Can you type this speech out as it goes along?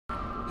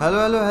Hello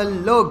hello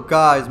hello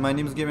guys, my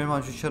name is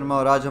gamer Sharma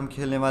और आज हम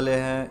खेलने वाले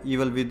हैं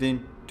ईवल विद इन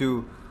 2।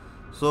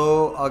 सो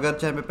अगर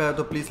चैनल पे आए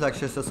तो प्लीज़ लाइक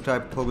शेयर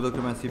सब्सक्राइब ठोक दो कि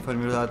मैं इसी फन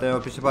में आते हैं। और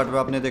पिछले पार्ट में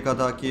आपने देखा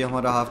था कि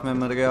हमारा हाफ मैन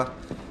मर गया,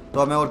 तो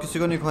अब मैं और किसी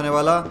को नहीं खोने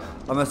वाला।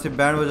 अब मैं सिर्फ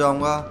बैंड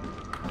बजाऊँगा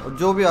और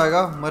जो भी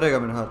आएगा मरेगा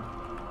मेरे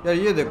हाथ। यार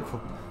ये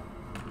देखो,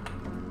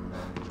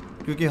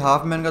 क्योंकि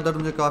हाफ मैन का दर्द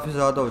मुझे काफ़ी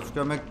ज़्यादा हो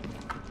चुका है। मैं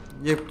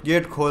ये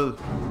गेट खोल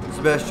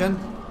सेबेस्टियन।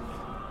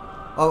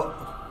 अब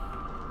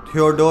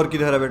थियोडोर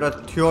किधर है बेटा?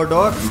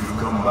 Theodore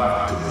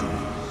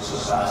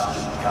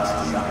Sebastian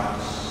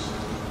Castellanos.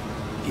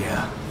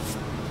 Yeah,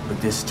 but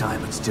this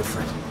time it's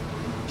different.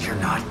 You're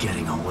not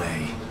getting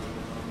away.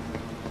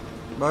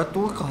 भाई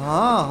तू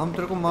कहाँ? हम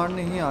तेरे को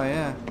मारने ही आए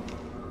हैं।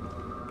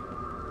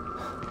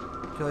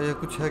 क्या ये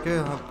कुछ है क्या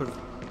यहाँ पर?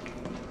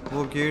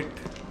 वो गेट,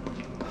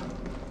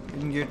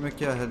 इन गेट में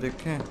क्या है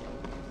देखें।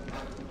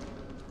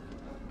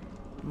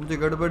 मुझे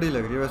गड़बड़ी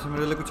लग रही है। वैसे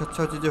मेरे लिए कुछ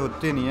अच्छा चीज़ें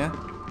होती नहीं है,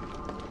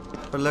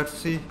 पर लेट्स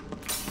सी।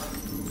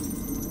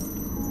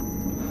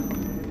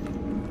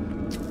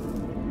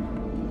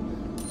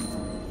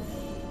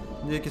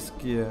 ये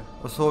किसकी है?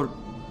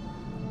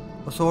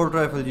 Assault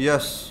rifle.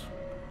 यस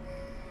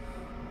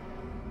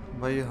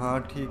भाई, हाँ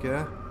ठीक है,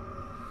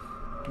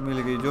 मिल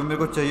गई। जो मेरे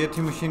को चाहिए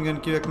थी मशीन गन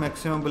की एक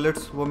मैक्सिमम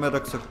बुलेट्स, वो मैं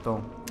रख सकता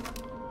हूँ।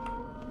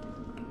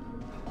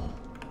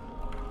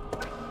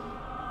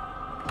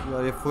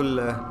 यार ये फुल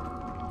है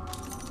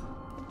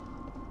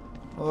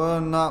और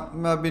ना,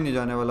 मैं अभी नहीं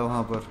जाने वाला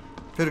वहाँ पर,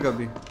 फिर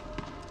कभी।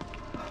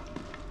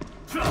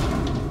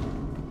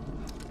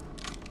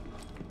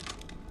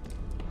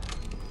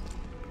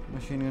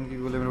 मशीन गन की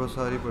गोली मेरे पास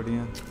सारी पड़ी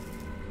हैं,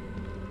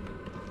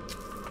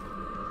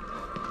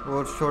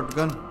 और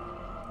शॉटगन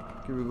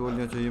की भी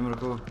गोलियां चाहिए मेरे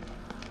को।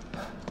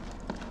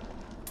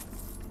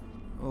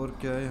 और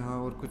क्या है यहाँ?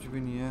 और कुछ भी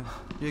नहीं है।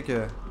 ये क्या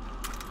है?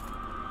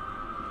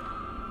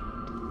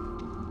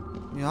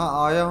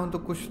 यहाँ आया हूँ तो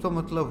कुछ तो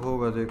मतलब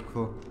होगा।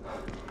 देखो,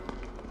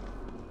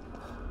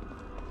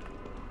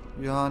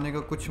 यहाँ आने का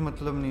कुछ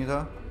मतलब नहीं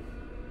था।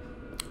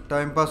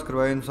 टाइम पास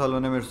करवाया इन सालों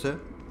ने मेरे से,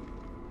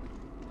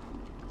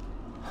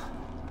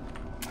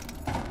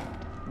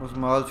 बस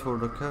माल छोड़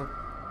रखा है।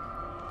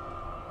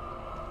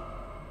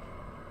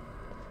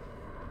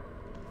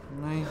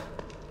 नहीं,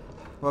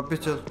 वापस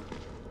चल।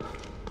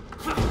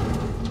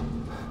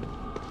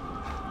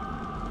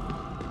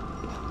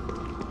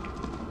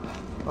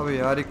 अब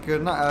यार एक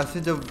ना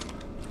ऐसे जब,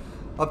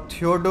 अब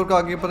थियोडोर का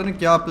आगे पता नहीं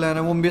क्या प्लान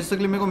है। वो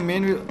बेसिकली मेरे को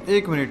मेन,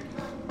 एक मिनट,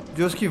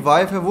 जो उसकी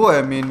वाइफ है वो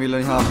है मेन विलन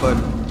यहाँ पर।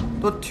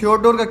 तो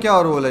थियोडोर का क्या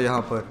रोल है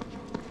यहाँ पर,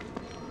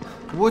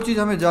 वो चीज़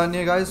हमें जाननी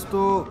है गाइस।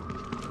 तो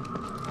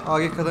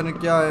आगे खतरा नहीं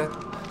क्या है।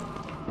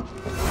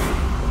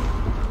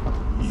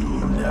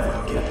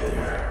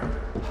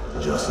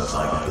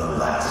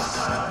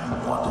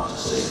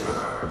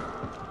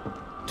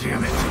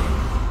 Damn it.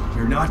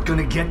 You're not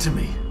gonna get to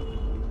me.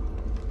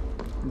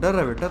 डर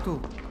रहा है बेटा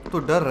तू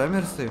डर रहा है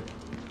मेरे से।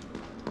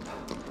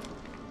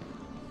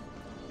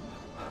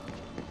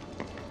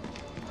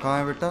 कहाँ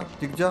है बेटा?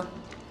 दिख जा।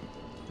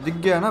 दिख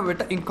गया ना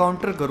बेटा?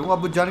 इनकाउंटर करूँ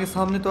अब जान के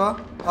सामने। तो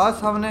आ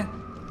सामने।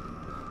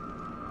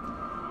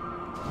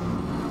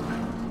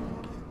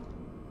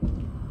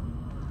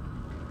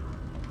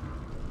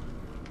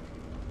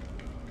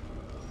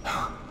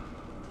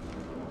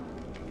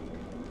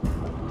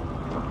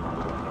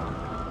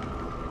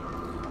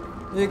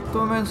 एक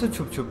तो मैं इनसे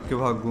छुप छुप के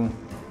भागूं।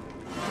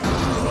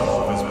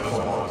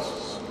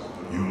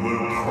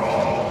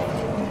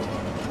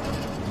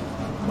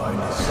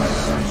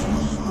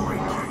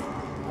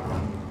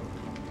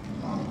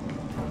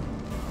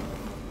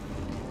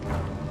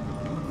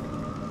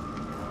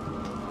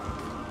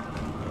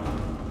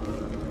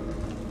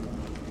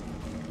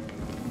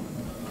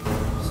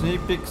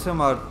 स्नीक पिक से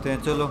मारते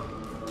हैं, चलो।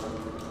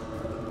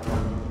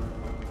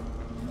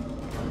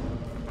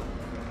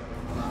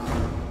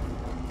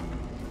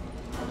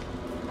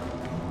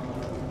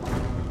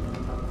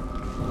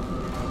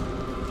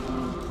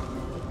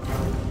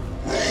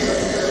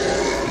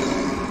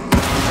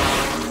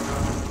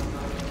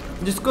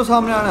 जिसको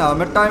सामने आना है,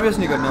 मैं टाइम वेस्ट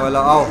नहीं करने वाला।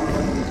 आओ।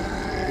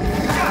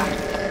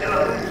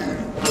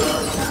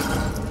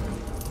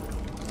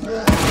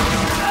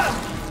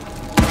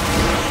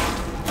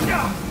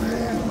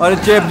 अरे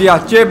चेप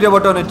दिया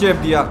बटो ने, चेप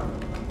दिया।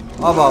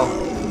 अब आओ।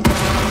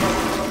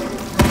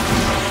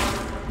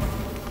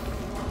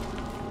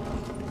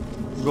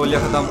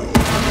 गोलियां खत्म।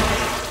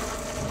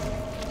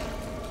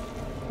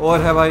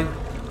 और है भाई?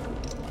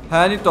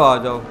 है नहीं तो आ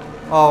जाओ।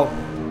 आओ,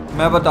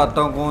 मैं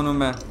बताता हूँ कौन हूँ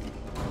मैं।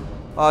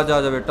 आ जा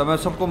बेटा, मैं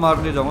सबको मार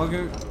नहीं जाऊंगा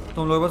क्योंकि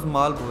तुम लोग बस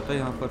माल बहुत है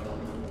यहाँ पर।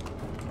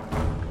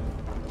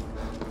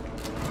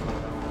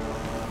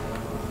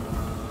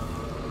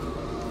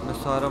 मैं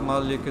सारा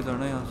माल लेके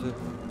जाना है यहाँ से।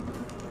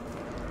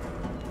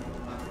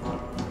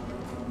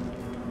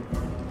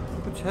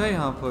 कुछ है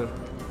यहाँ पर?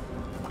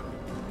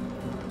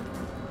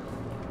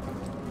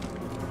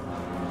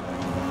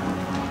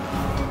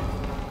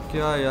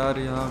 क्या यार,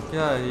 यहाँ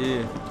क्या है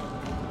ये?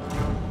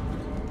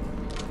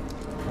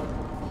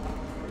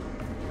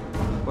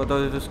 पता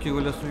है इसकी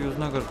गोली यूज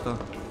ना करता।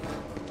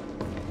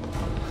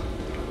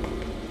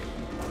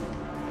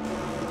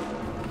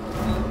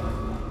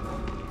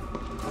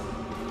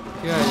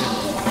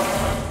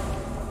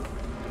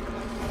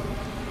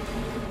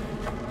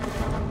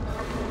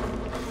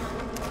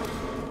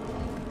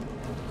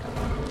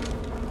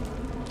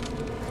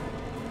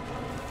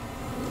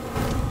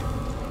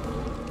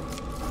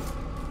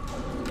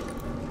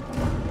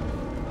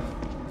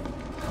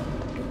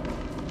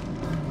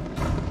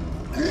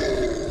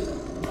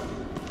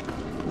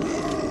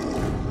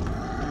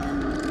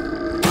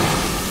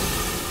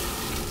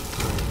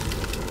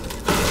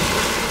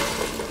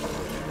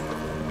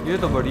 ये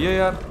तो बढ़िया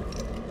यार,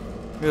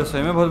 ये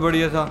सही में बहुत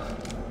बढ़िया था।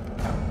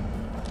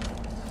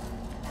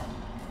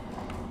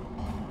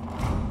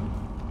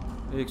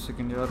 एक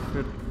सेकंड यार,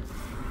 फिर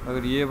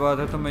अगर ये बात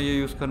है तो मैं ये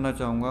यूज़ करना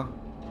चाहूँगा।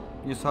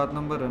 ये 7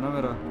 नंबर है ना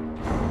मेरा।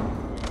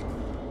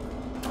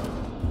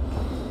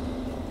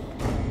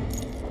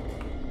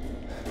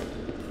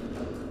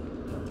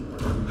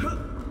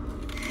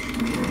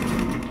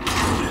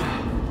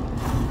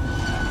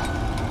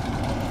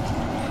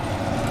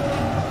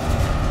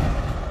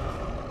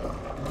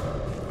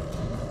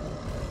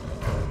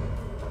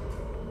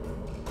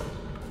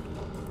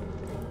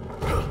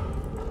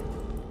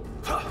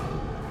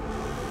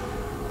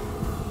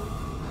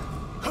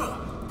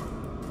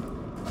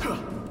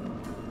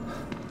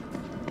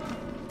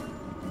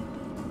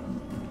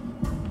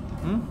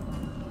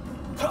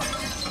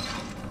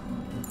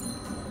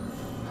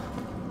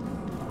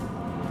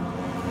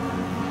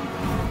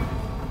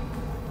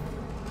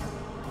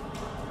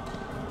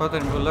 पता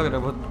नहीं, मुझे लग रहा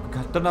है बहुत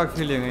खतरनाक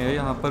फीलिंग है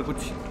यहाँ पर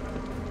कुछ।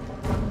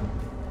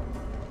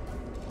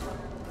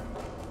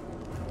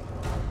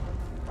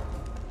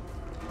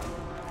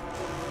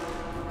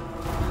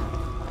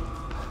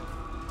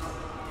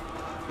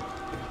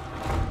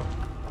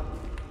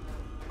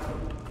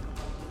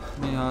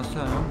 मैं यहाँ से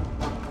आया हूँ।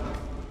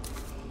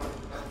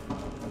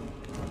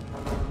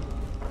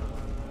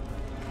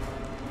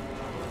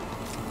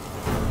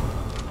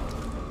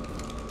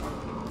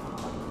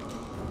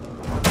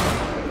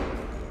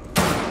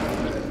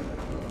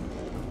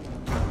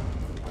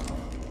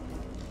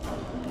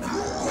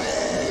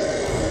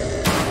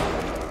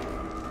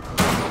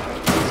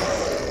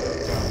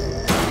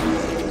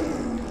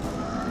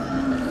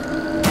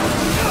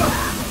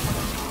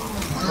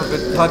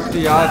 थक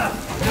यार,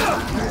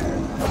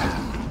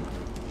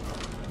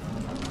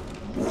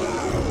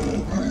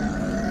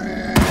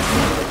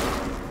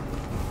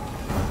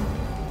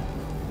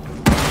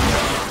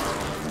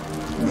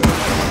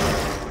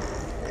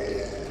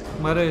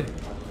 मरे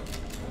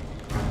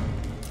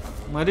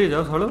मरी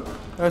जाओ छोड़ो,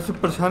 ऐसे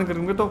परेशान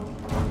करेंगे तो।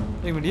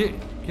 एक मिनट, ये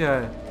क्या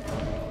है?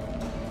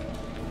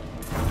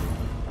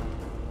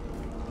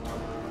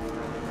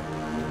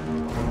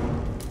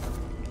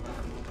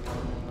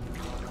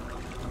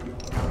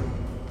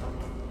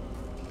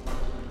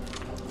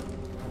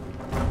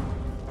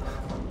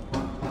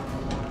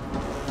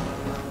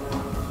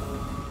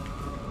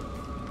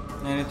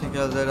 Anything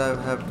else that I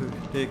have to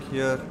take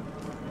here?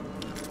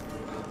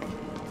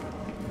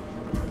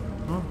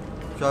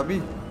 चाबी?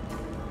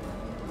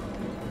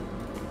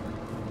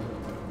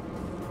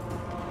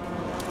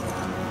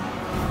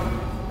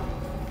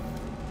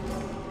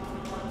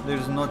 There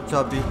is no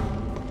चाबी।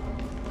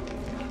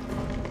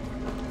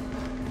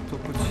 तो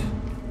कुछ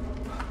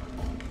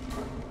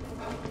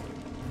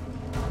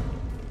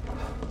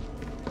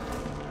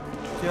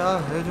क्या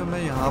है जो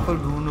मैं यहाँ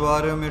पर ढूंढवा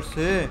रहे हो मेरे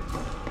से?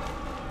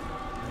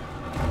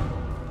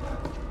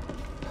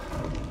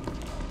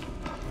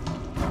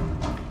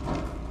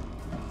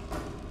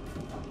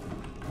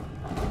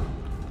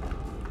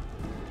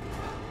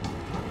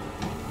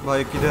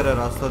 भाई किधर है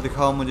रास्ता?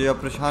 दिखाओ मुझे, या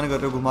परेशान कर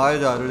रहे हो, घुमाए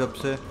जा रहे हो जब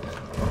से।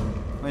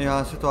 मैं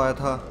यहाँ से तो आया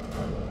था।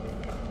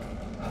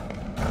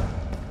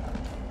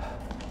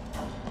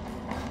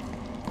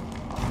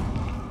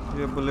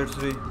 ये बुलेट्स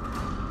भी।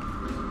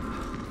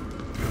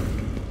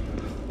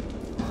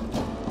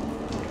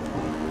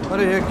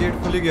 अरे ये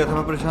गेट खुल ही गया था,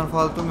 मैं परेशान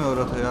फालतू में हो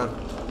रहा था यार।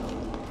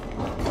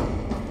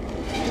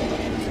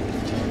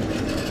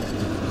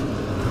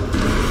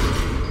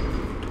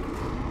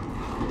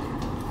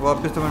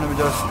 वापस तो मैंने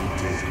just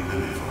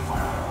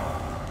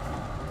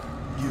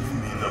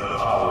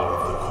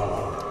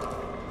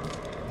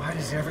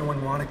Everyone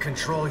want to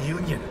control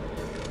Union?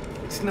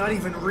 It's not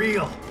even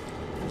real.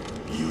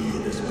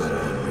 Union is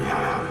better than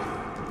reality.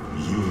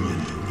 Union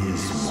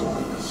is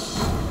Mobius.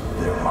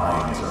 Their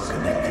minds are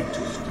connected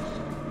to it.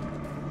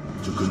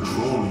 To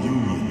control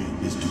Union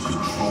is to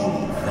control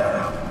them.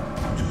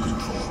 To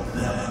control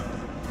them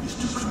is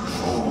to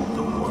control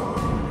the world.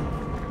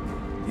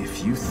 If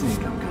you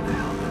think I'm gonna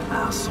help an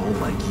asshole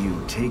like you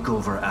take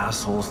over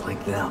assholes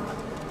like them,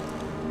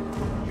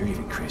 you're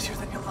even crazier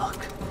than you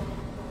look.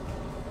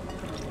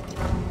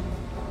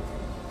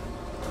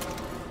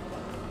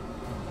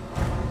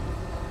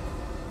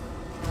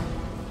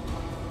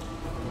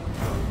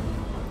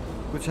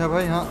 कुछ है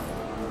भाई? हाँ,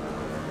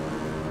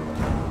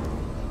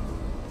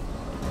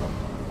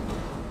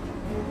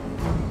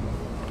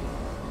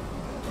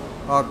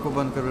 आग को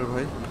बंद कर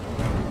भाई।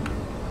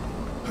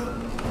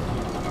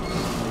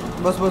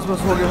 बस बस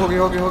बस, होगी होगी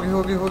होगी होगी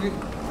होगी होगी।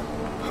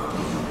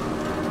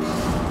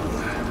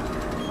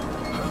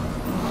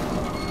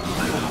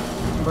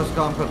 बस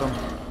काम खत्म।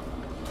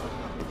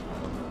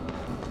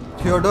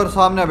 थियोडोर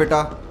सामने आ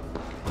बेटा,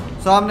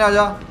 सामने आ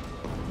जा।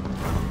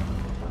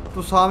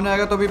 तू सामने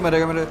आएगा तो भी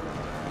मरेगा मेरे।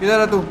 किधर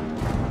है तू?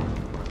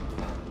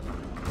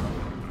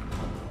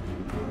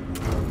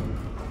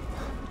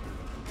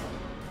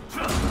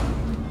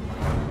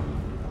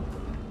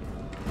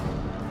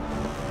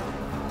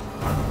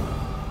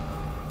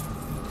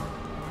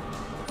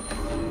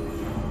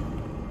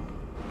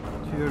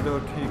 थियोडोर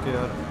ठीक है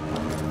यार।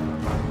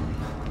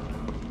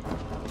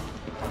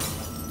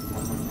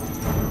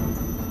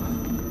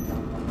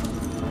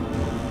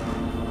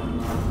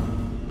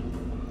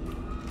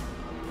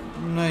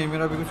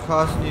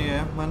 खास नहीं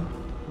है मन,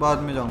 बाद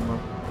में जाऊंगा।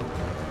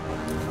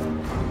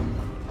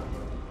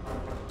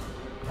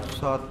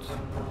 7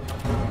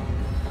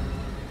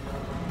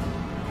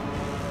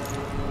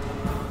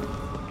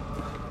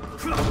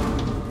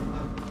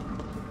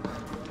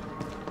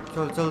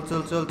 चल चल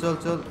चल चल चल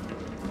चल।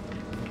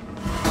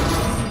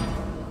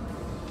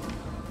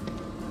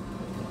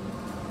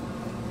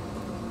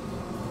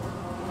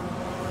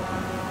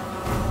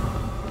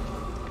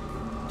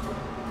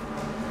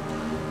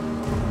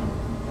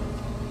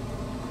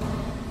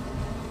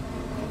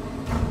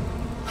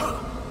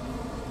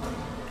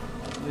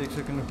 एक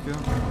सेकंड रुकियो।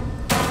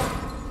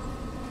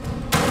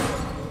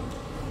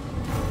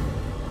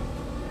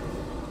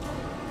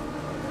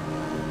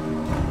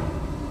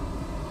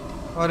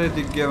 अरे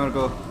दिख गया मेरे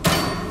को।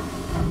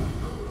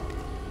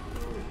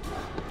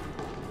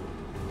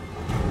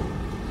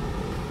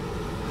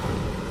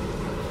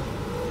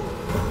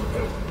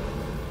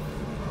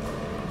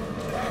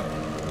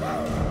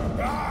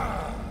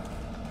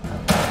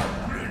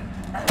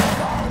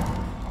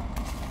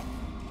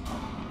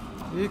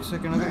 एक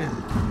सेकंड अगर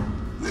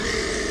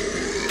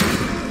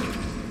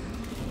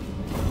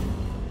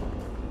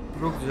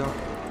रुक जा।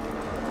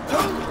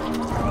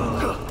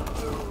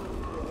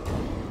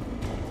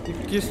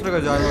 किस तरह का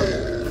जानवर?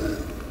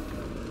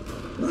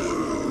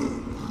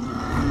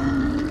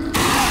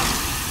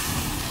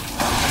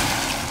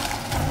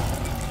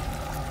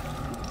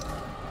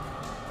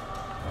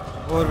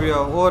 और भी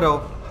आओ और आओ।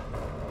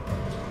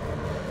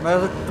 मैं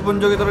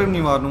पुंजों की तरह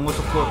नहीं मारूंगा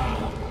सबको।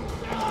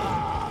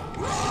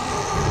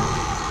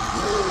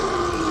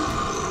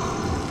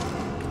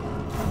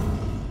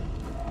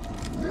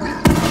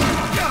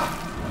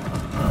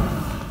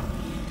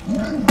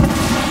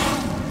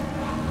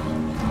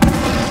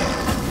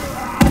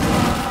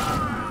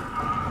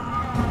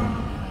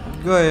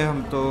 गए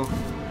हम तो।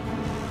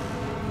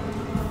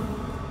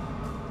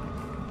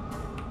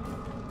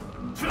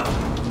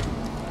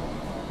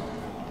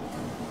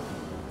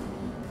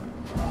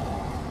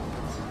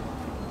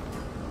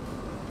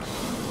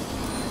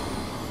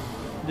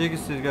 ये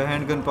किस चीज़ का?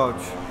 हैंडगन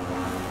पाउच,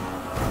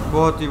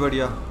 बहुत ही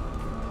बढ़िया।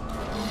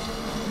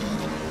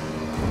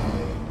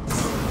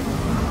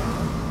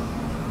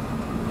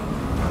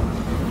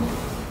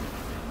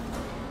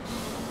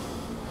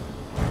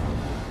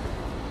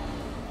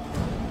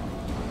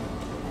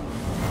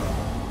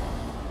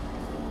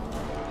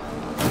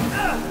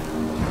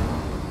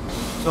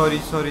 Sorry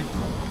sorry.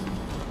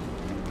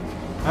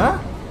 हाँ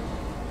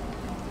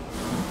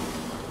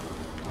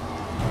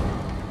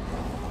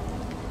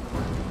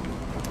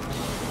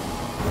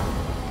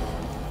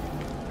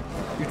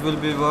it will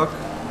be work।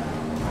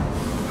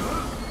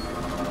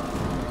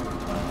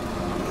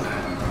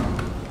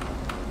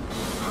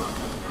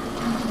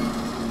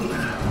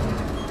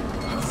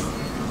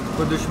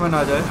 कोई दुश्मन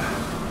आ जाए।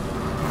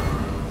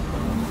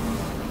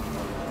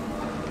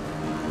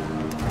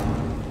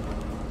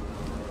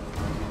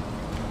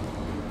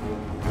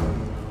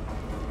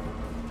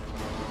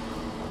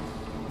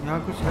 यहाँ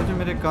कुछ है जो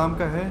मेरे काम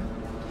का है।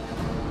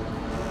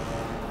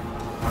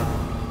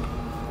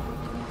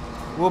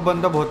 वो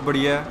बंदा बहुत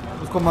बढ़िया है,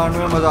 उसको मारने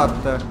में मजा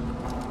आता है।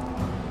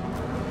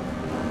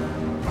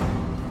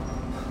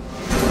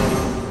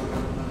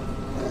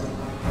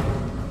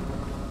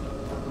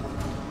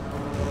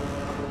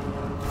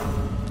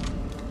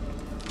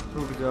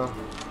 रुक जा।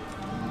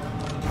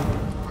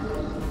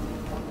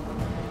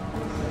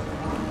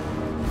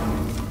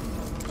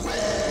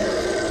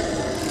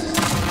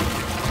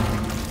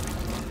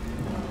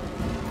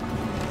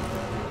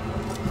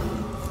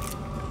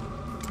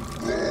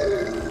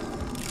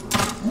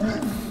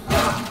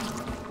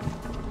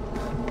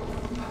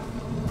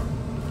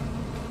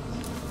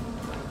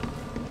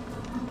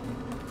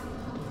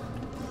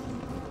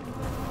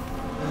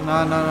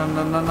 ना ना ना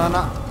ना ना ना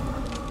ना।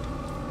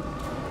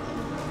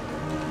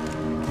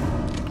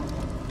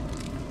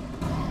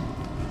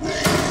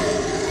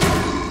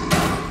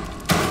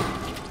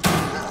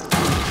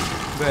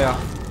 गया।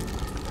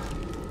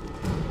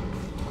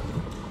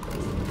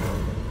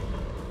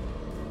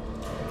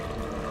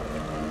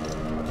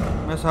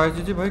 मैं सारी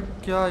चीजें भाई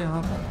क्या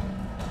यहाँ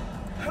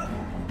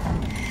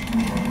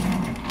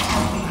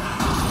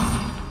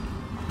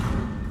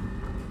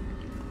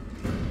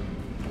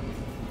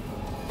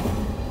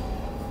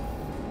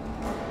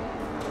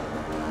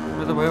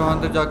भाई वहां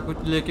तक जाकर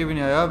कुछ लेके भी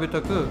नहीं आया अभी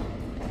तक।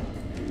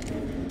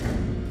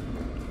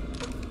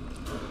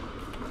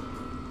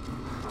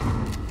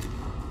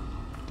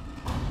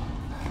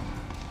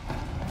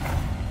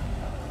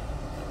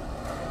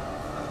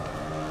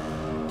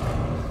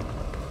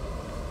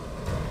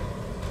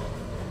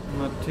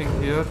 Nothing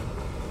here.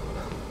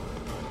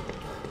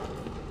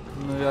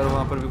 यार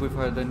वहां पर भी कोई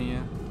फायदा नहीं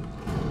है।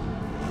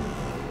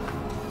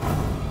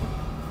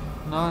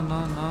 ना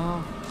ना ना।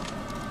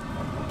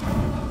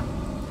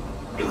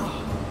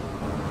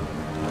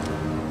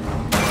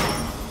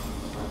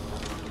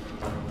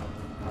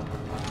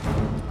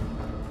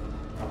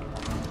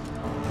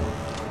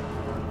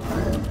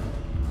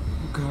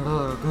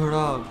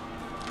 घड़ा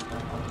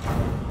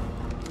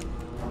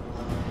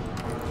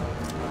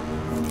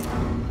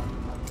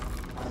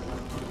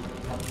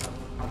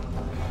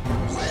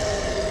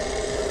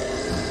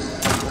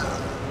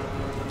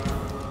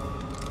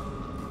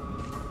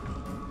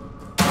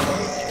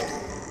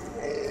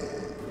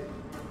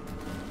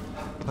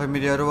भाई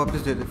मेरी एरो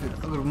वापस दे दे फिर,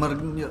 अगर मर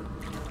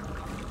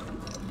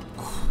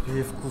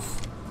बेवकूफ,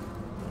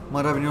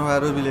 मरा भी नहीं हो,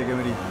 एरो भी ले गया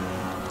मेरी।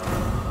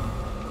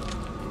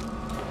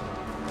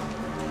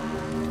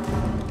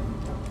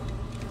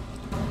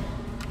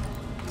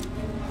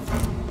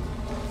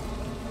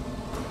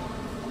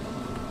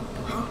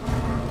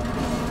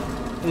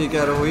 एक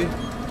एरो हुई,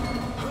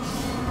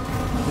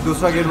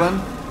 दूसरा गेट बंद,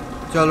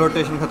 चलो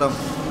रोटेशन खत्म।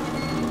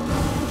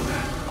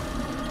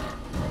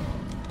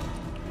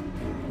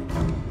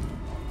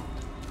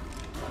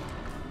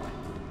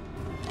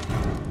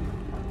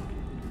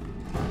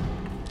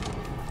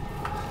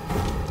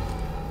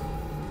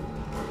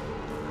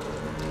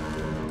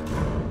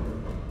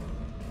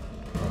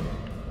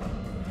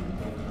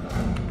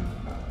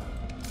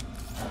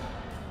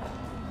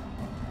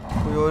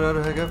 कोई और एरो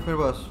है क्या? फिर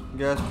बस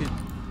गैस की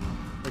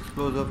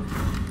एक्सप्लोजर।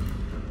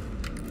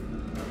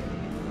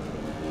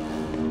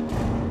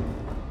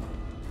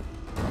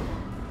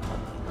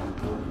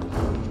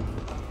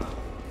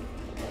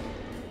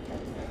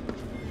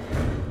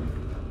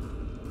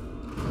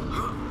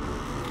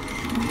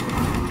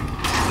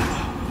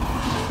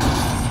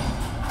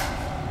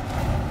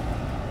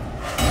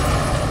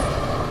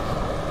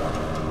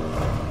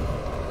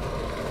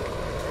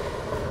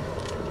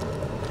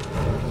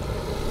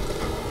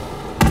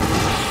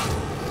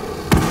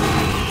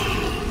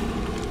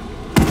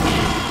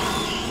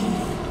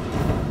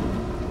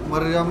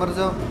 मर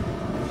जा।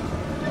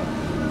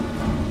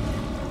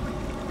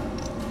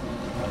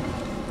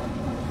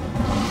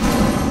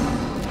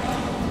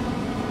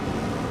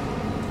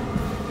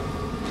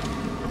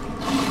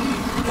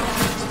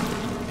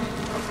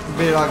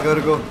 बेड़ा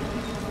गर्क को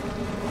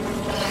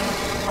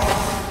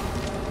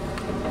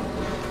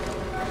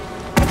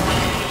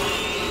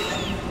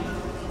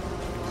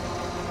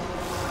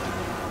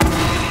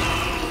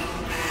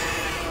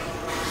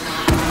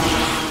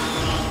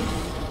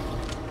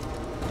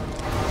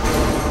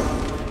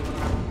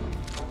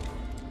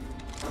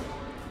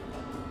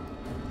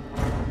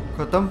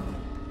खत्म,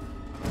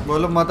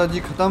 बोलो माता जी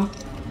खत्म।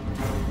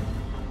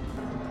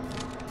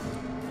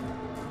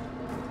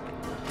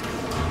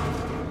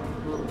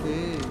 Okay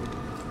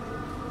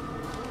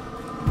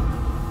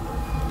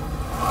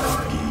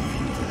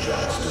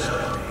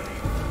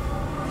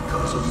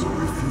Because of your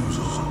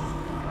refusal,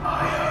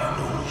 I have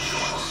no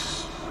choice.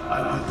 I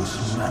will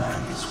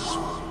dismantle this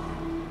world.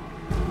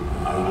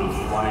 I will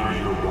find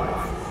your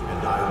wife,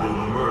 and I will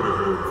murder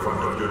her in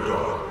front of your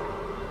daughter,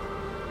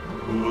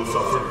 who will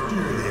suffer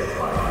dearly at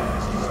my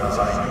hands even as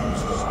I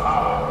use the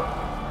power.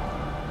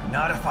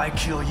 Not if I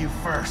kill you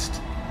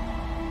first.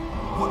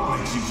 What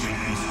makes you think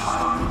this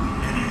time will be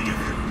any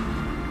different?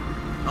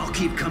 I'll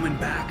keep coming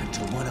back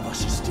until one of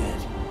us is dead.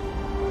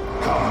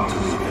 Come to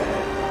me then.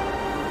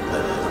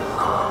 Let the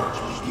carnage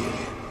begin.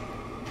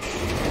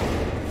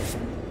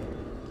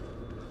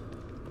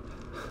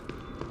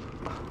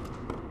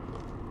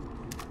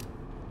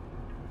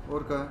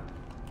 और कहाँ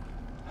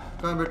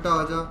है बेटा?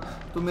 आजा,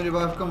 तू मेरी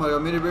wife को मारेगा,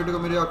 मेरी बेटी को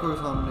मेरी आंखों के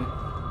सामने,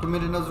 तू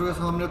मेरी नजरों के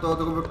सामने, तो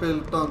आंखों को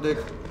पेलता हूँ, देख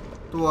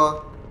तू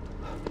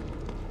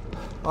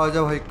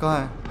आजा भाई। कहाँ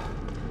है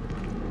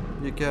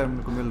ये? क्या है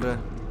मेरे को मिल रहा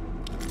है?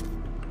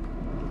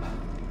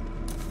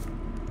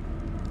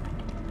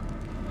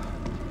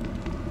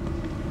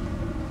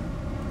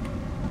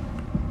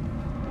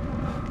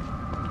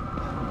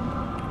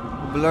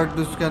 ब्लड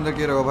उसके अंदर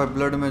गिरा होगा भाई,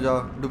 ब्लड में जा,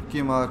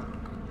 डुबकी मार।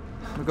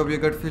 मेरे को अब ये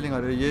गट फीलिंग आ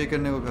रही है, यही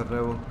करने को कर रहा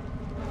है वो।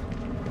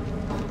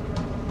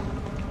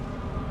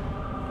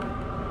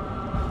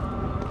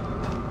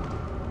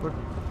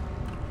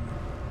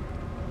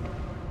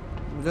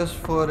 जस्ट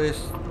फॉर इस,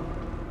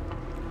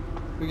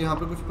 क्योंकि यहाँ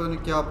पे कुछ पता नहीं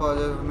क्या पा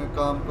जाए हमें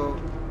काम को,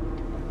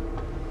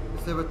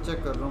 इससे बस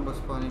चेक कर रहा हूँ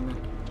बस पानी में।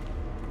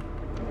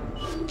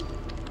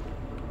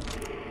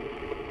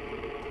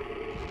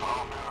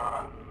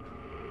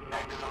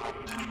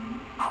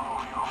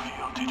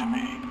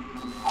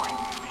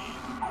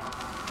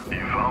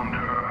 You found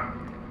her.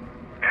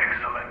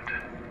 Excellent.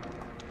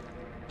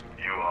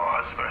 You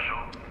are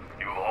special.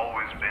 You've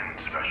always been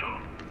special.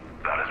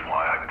 That is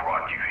why I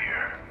brought you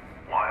here.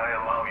 Why I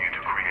allow you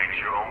to create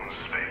your own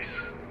space.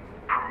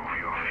 Prove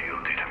your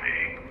fealty to me.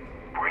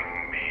 Bring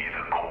me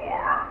the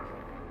core.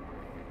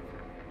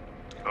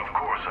 Of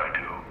course I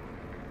do.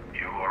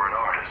 You are an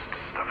artist,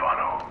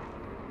 Stefano.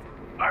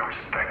 I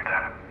respect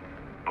that.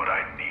 But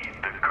I need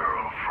the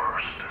girl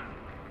first.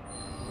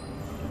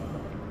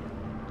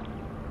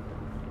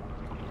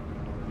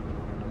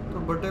 तो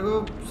बटे को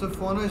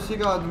सिर्फोनो इसी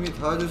का आदमी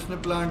था जो उसने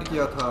plant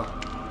किया था।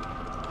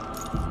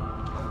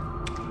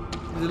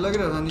 मुझे लग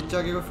रहा था नीचे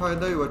आके कोई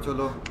फायदा ही हुआ।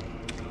 चलो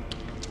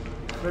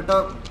बेटा,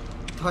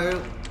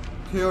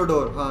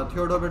 थियोडोर, हाँ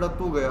थियोडोर बेटा,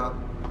 तू गया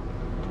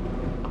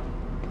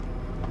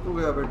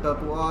बेटा,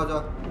 तू आ जा,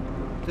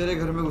 तेरे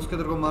घर में घुस के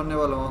तेरे को मारने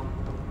वाला हूँ।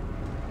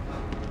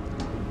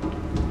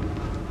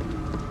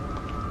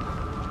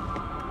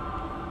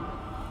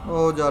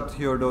 ओ जा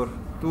थियोडोर,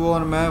 तू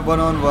और मैं 1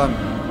 on 1।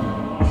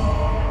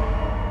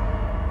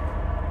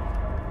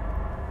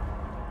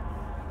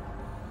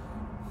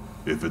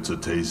 If it's a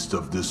taste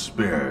of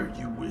despair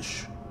you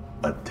wish,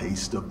 a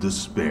taste of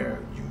despair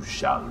you you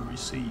shall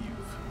receive.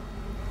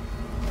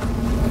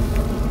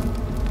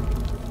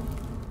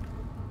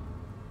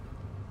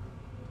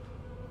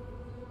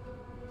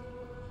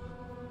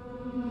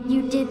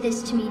 You did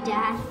this to me,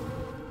 Dad.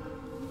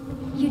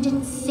 You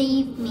didn't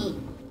save me.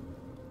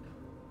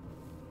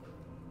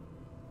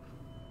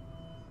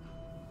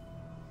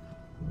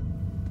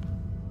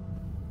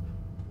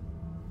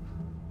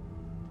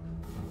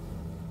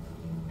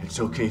 It's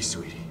okay,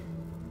 sweetie.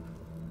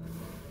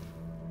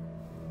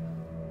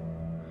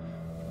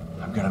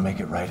 I'm gonna make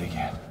it right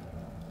again.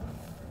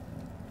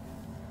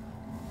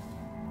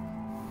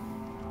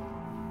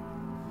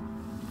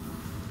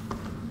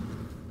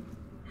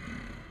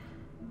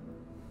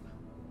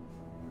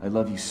 I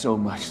love you so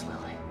much,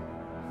 Lily.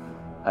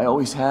 I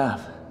always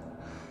have.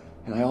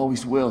 And I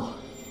always will.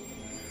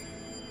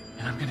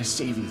 And I'm gonna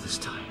save you this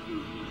time.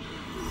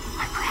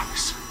 I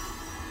promise.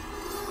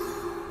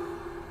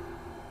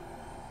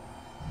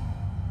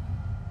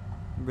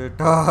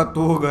 बेटा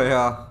तू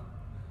गया.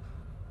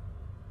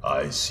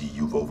 I see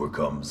you've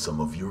overcome some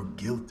of your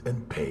guilt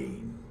and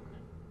pain.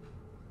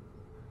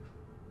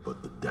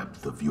 But the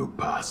depth of your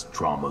past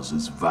traumas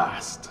is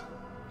vast.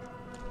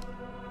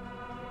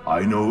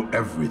 I know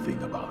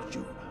everything about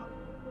you.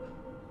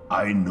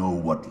 I know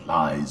what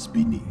lies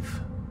beneath.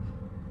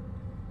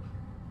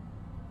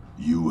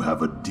 You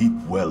have a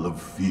deep well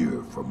of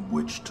fear from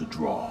which to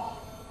draw.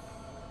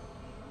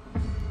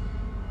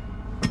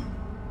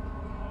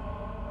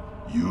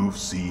 You've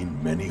seen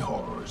many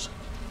horrors,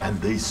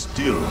 and they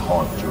still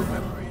haunt your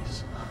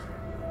memories.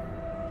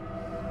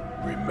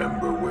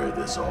 Remember where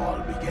this all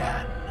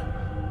began.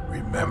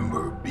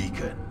 Remember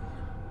Beacon.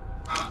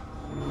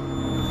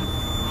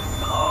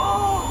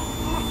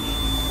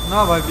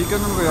 ना भाई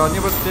beacon उनको याद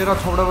नहीं, बस तेरा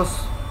थोड़ा बस.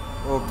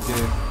 Okay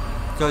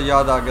चल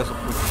याद आ गया सब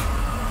कुछ.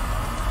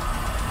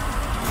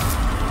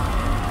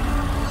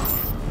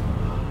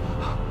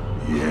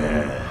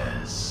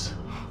 Yes,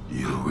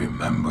 you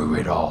remember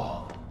it all.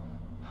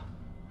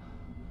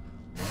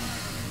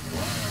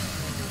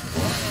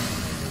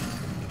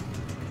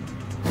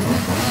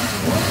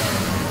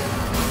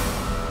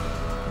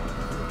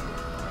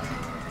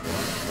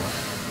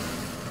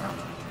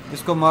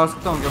 इसको मार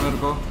सकता हूँ क्या मेरे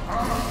को?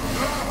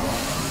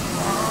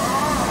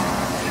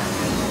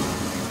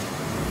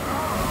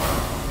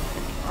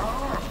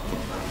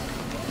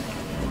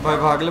 भाई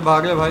भाग ले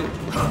भाई.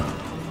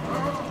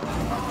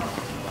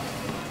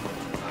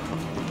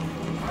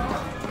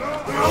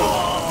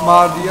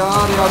 मार दिया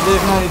यार.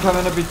 देखना नहीं था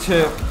मैंने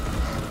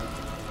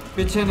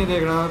पीछे नहीं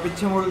देखना.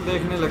 पीछे मुड़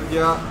देखने लग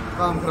गया.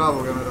 काम खराब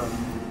हो गया मेरा.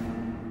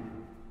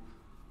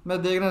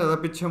 मैं देखना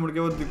चाहता पीछे मुड़ के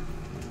वो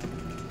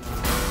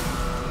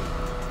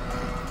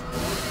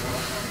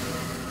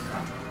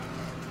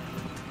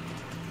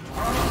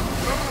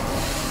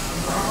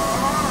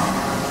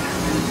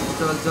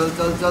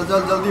चल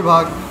जल्दी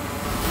भाग.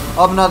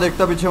 अब ना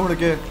देखता पीछे मुड़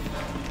के.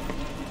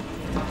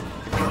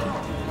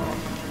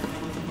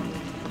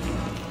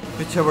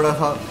 पीछे पड़ा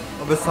था.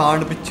 अबे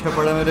सांड पीछे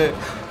पड़ा मेरे.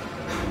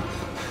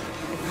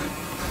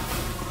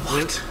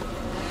 What?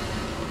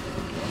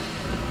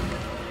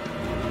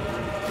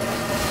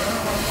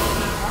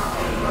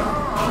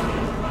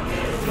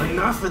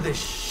 Enough of this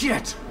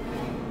shit!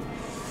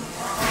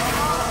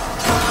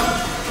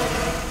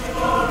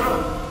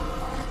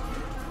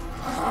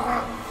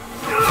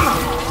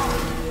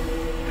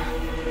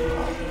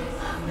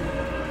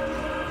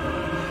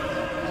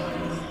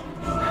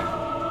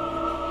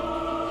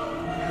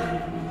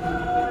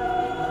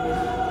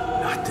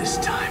 This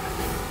time.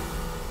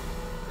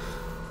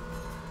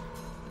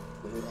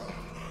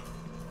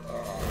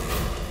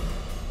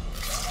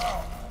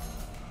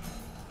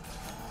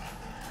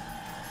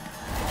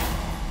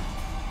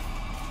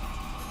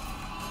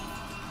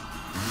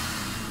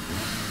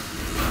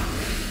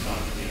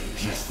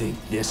 You think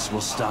this will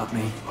stop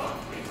me?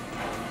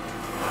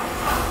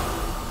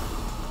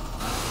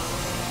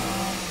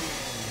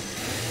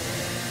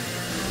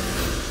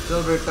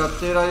 चल बेटा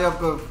तेरा ही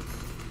अब.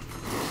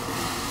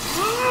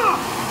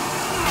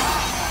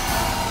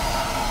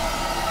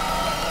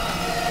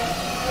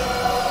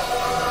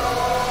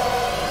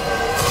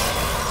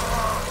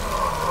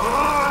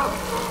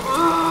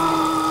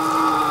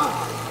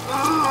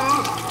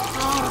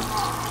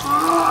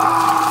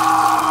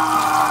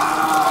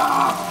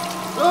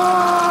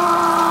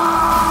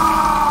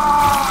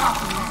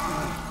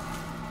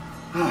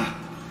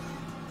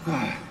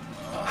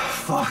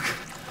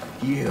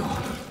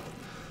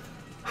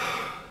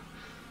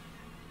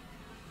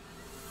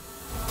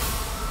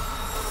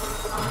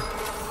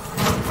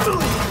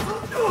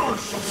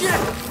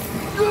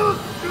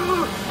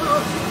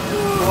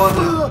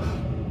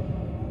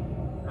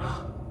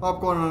 अब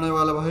कौन आने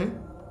वाला भाई?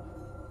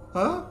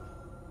 हाँ?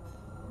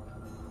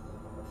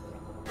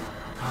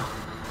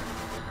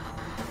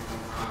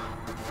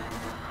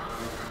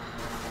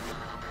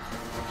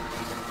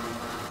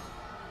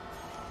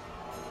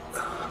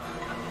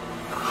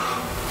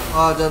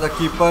 आ जा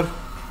कीपर.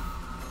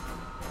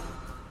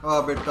 आ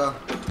बेटा.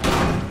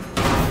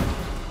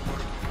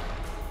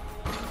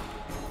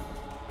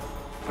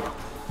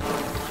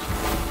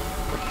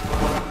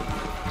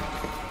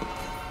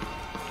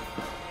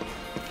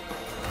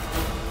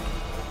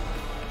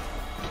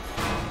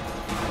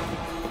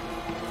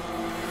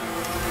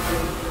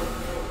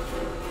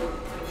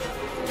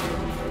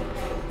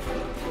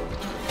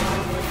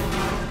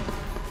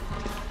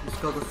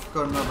 इसका कुछ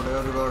करना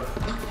पड़ेगा जुगाड़।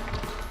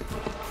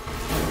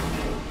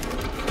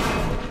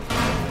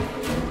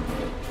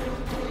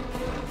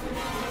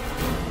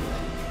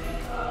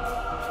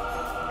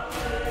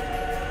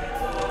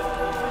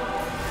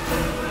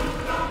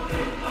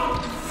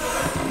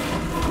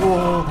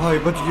 ओह भाई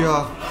बच गया।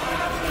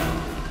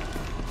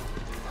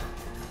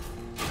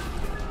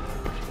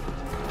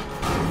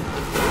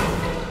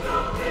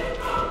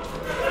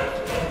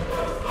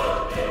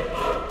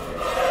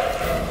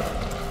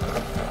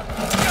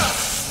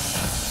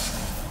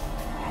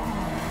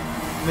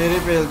 मेरे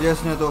पेल दिया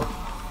इसने तो।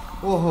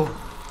 ओहो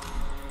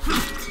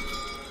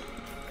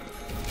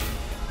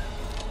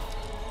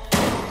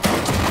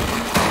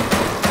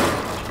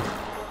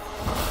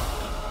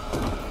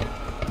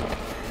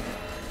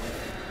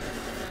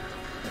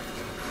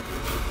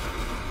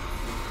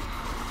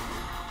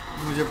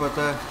मुझे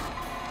पता है।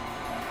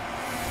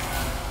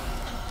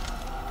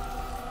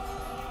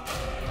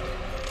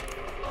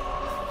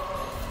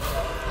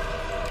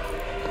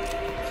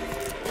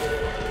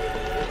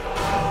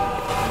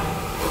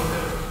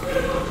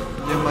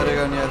 ये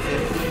मरेगा नहीं ऐसे।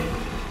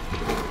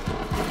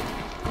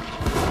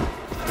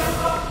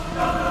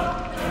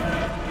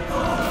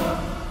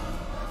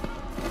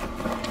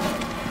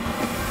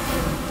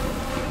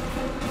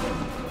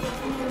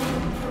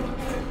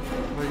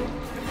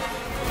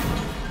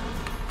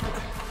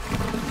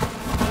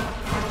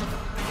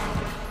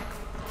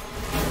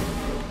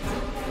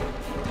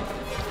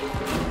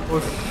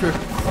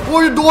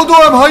 ओ ये दो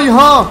है भाई।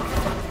 हाँ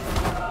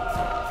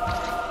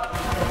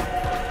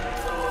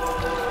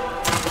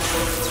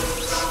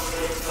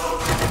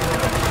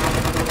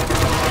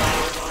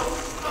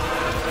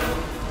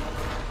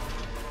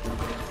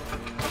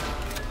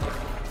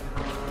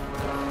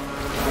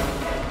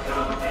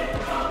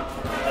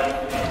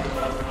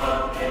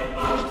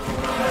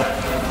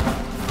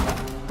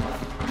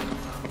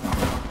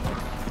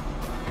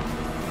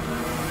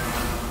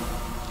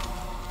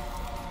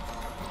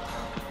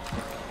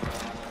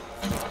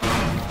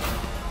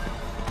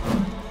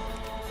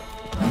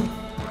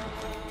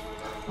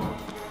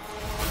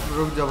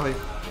रुक जा भाई।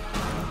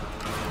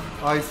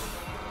 आइस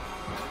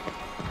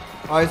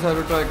आइस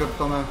एरो ट्राई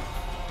करता हूँ मैं।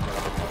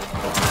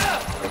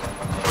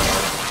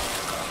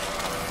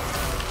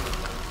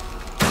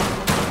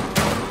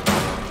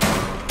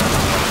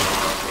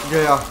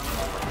 गया।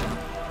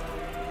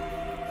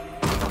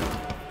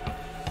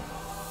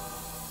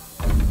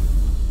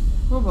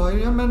 ओ भाई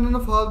यार मैंने ना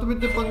फालतू में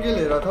इतने पंगे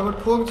ले रहा था। मैं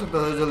ठोक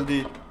सकता था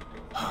जल्दी।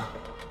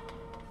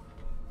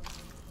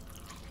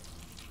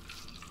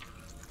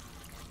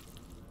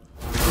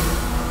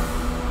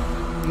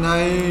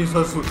 नहीं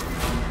ससुर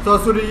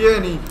ससुर ये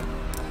नहीं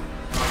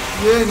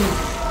ये नहीं।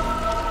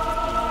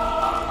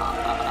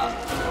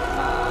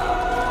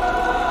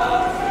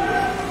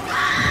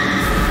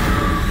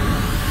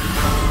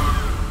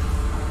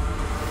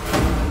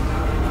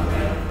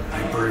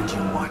 I burned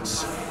you once,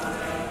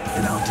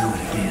 and I'll do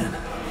it again.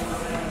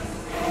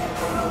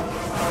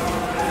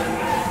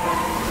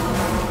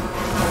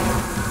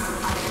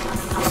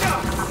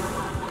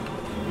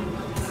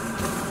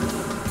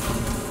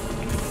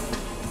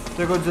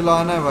 तेरे को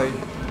जलाना है भाई।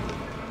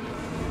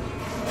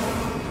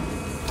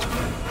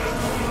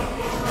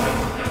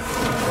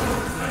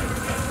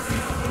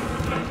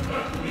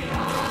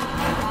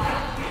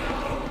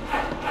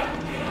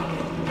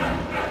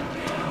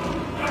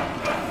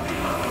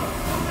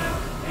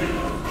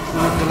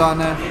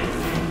 जलाना है।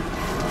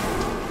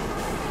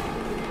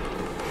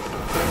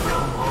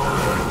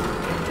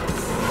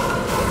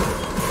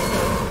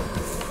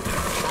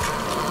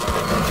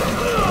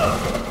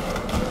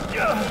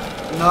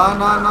 ना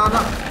ना ना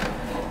ना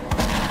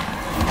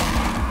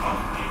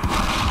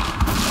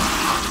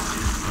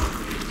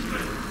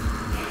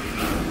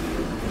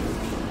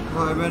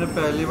भाई मैंने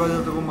पहली बार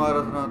जब तुमको मारा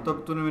था ना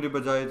तब तूने मेरी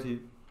बजाई थी।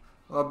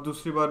 अब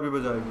दूसरी बार भी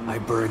बजाएगी। I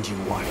burned you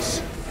once,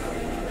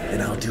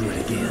 and I'll do it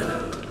again.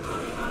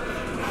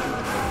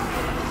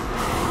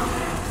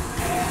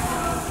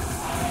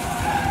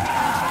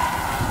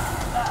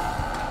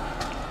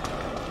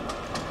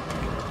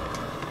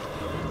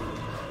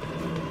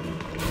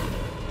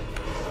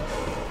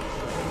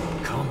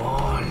 Come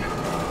on.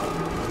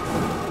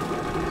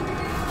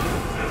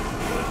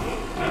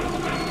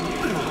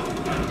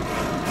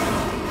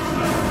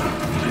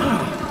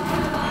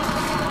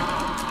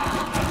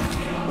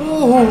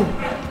 ओह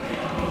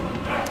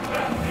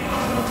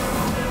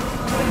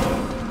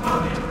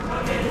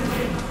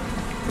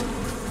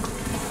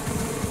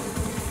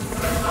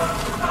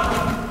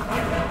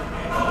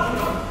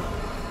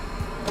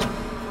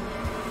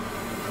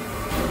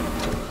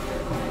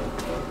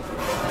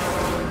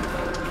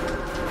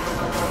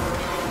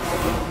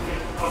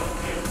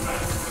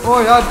ओ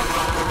यार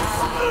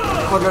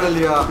पकड़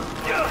लिया।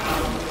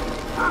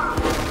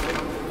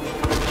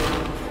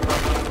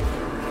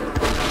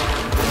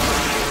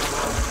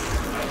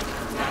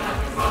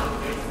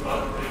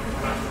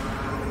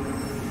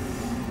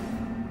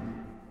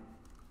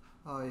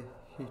 I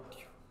hate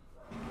you.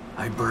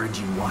 I burned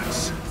you once,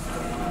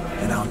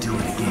 and I'll do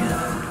it again.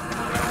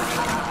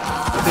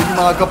 तेरी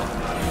माँ का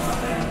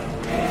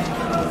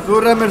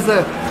दूर है मेरे से।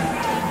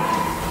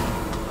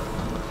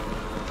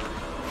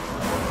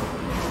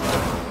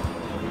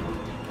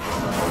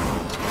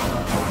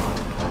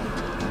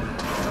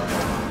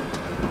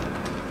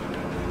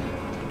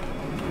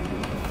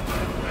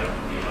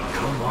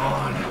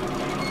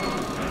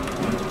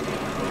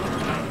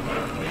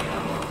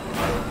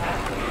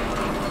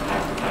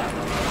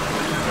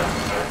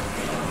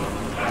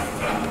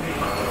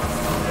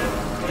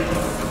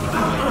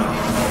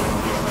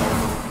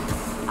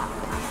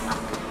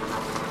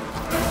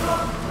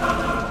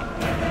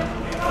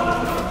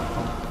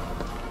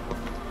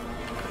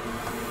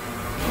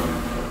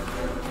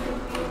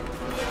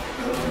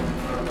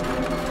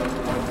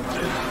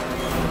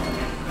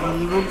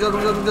 रुक जा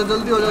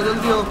जल्दी हो जा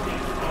जल्दी हो।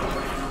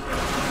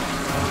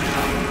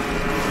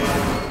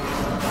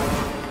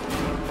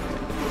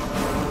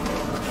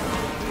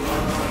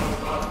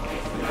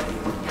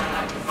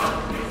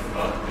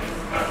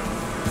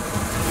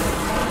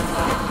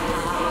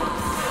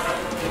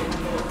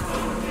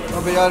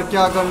 अबे यार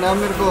क्या करना है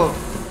मेरे को?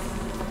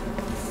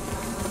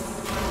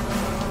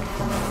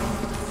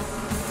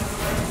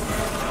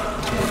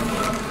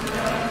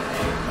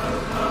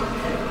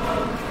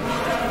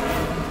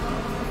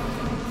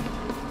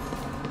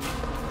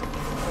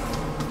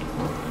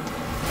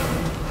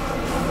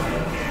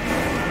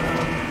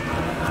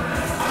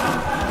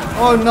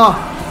 ओह ना,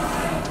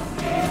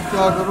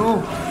 क्या करूं?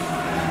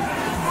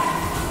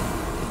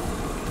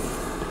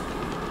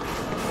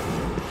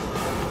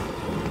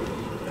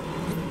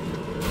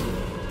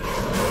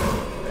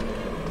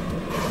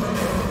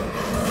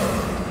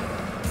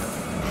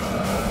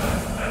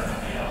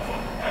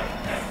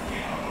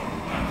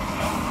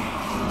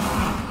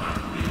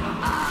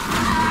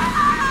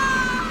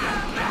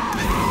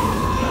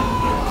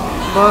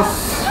 बस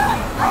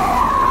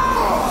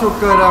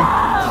शुक्र है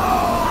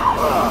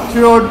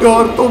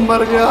थियोडोर तो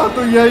मर गया,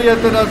 तो यही है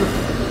तेरा।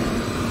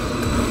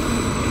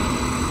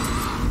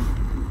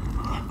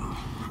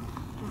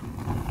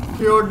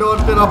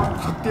 थियोडोर तेरा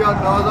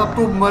सत्यानाश, अब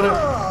तू मर।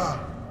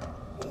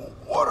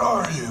 What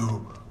are you?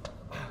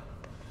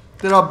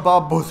 तेरा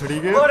बाप भोसड़ी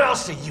के। What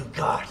else have you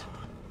got?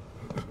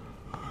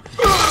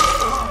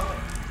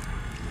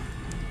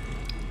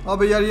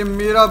 अबे यार ये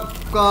मेरा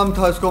काम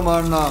था इसको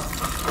मारना।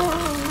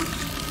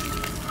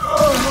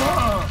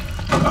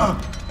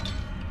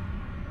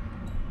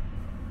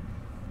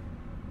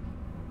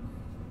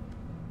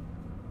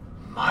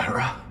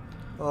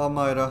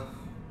 Myra.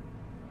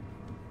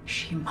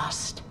 She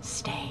must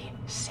stay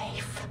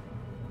safe.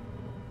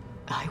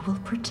 I will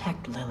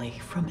protect Lily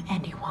from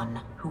anyone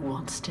who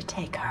wants to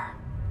take her.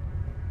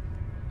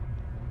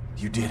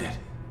 You did it.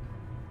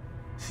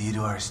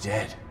 Theodore is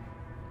dead.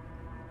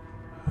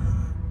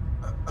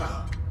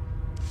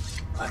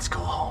 Let's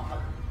go home.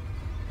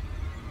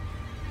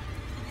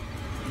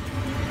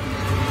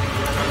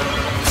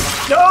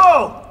 No!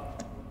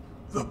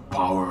 The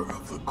power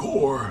of the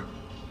core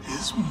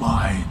is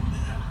mine.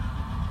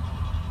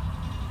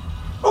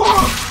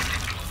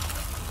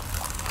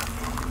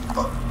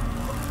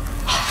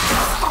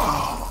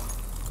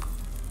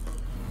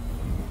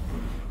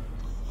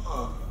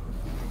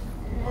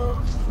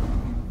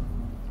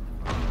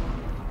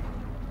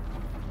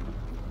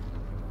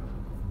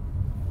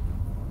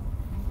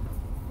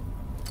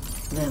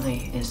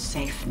 Lily is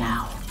safe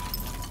now.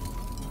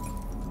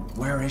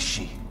 Where is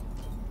she?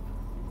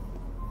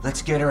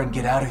 Let's get her and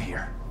get out of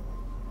here.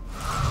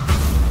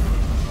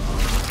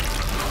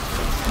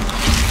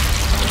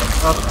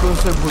 अब तो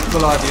उसे भूत को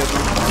ला दिया तू।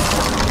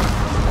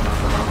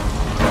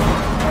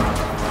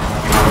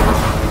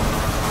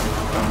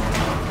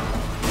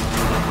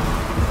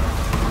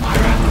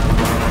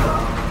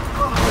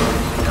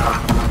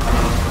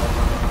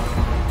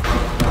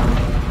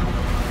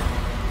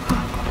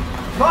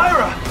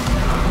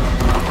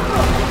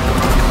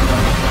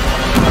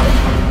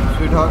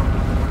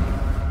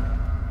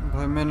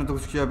 भाई मैंने तो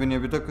कुछ किया भी नहीं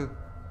अभी तक।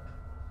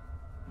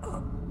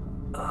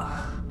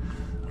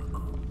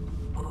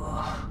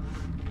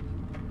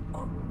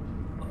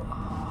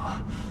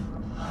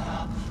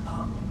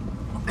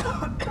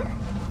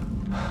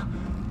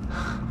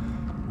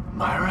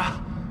 Myra?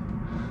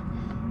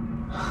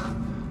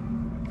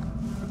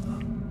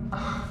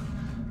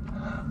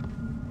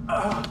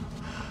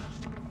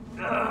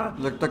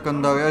 लगता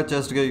कंधा गया,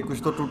 चेस्ट गई,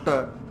 कुछ तो टूटा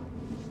है।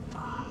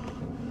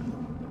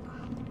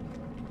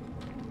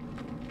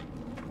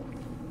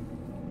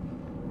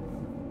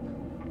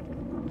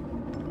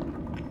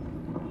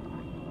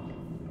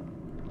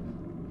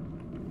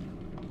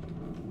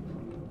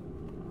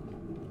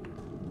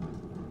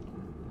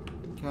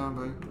 क्या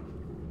भाई?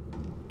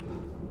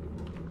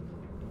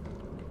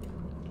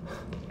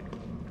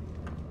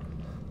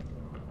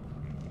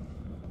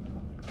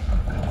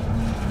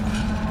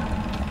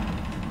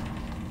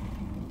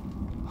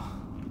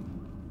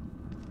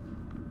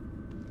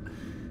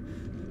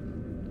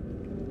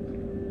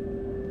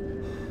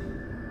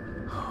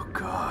 Oh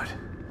God.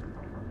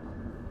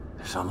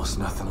 There's almost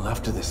nothing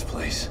left of this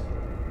place.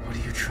 What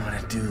are you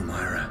trying to do,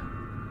 Myra?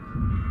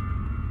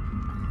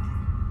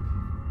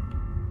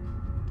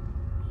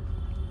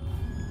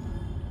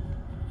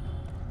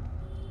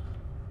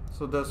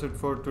 So that's it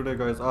for today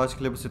guys. आज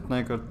के लिए बस इतना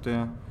ही करते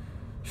हैं,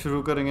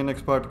 शुरू करेंगे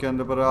नेक्स्ट पार्ट के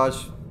अंदर, पर आज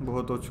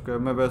बहुत हो चुका है।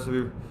 मैं वैसे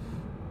भी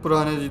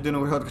पुराने दिनों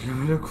को याद करके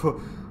मेरे को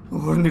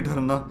और नहीं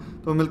डरना।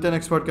 तो मिलते हैं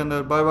नेक्स्ट पार्ट के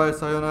अंदर। Bye bye,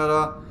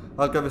 sayonara,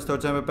 Alka vista.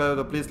 Channel पे पहले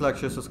तो प्लीज़ लाइक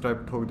शेयर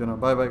सब्सक्राइब ठोक देना।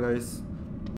 Bye bye guys.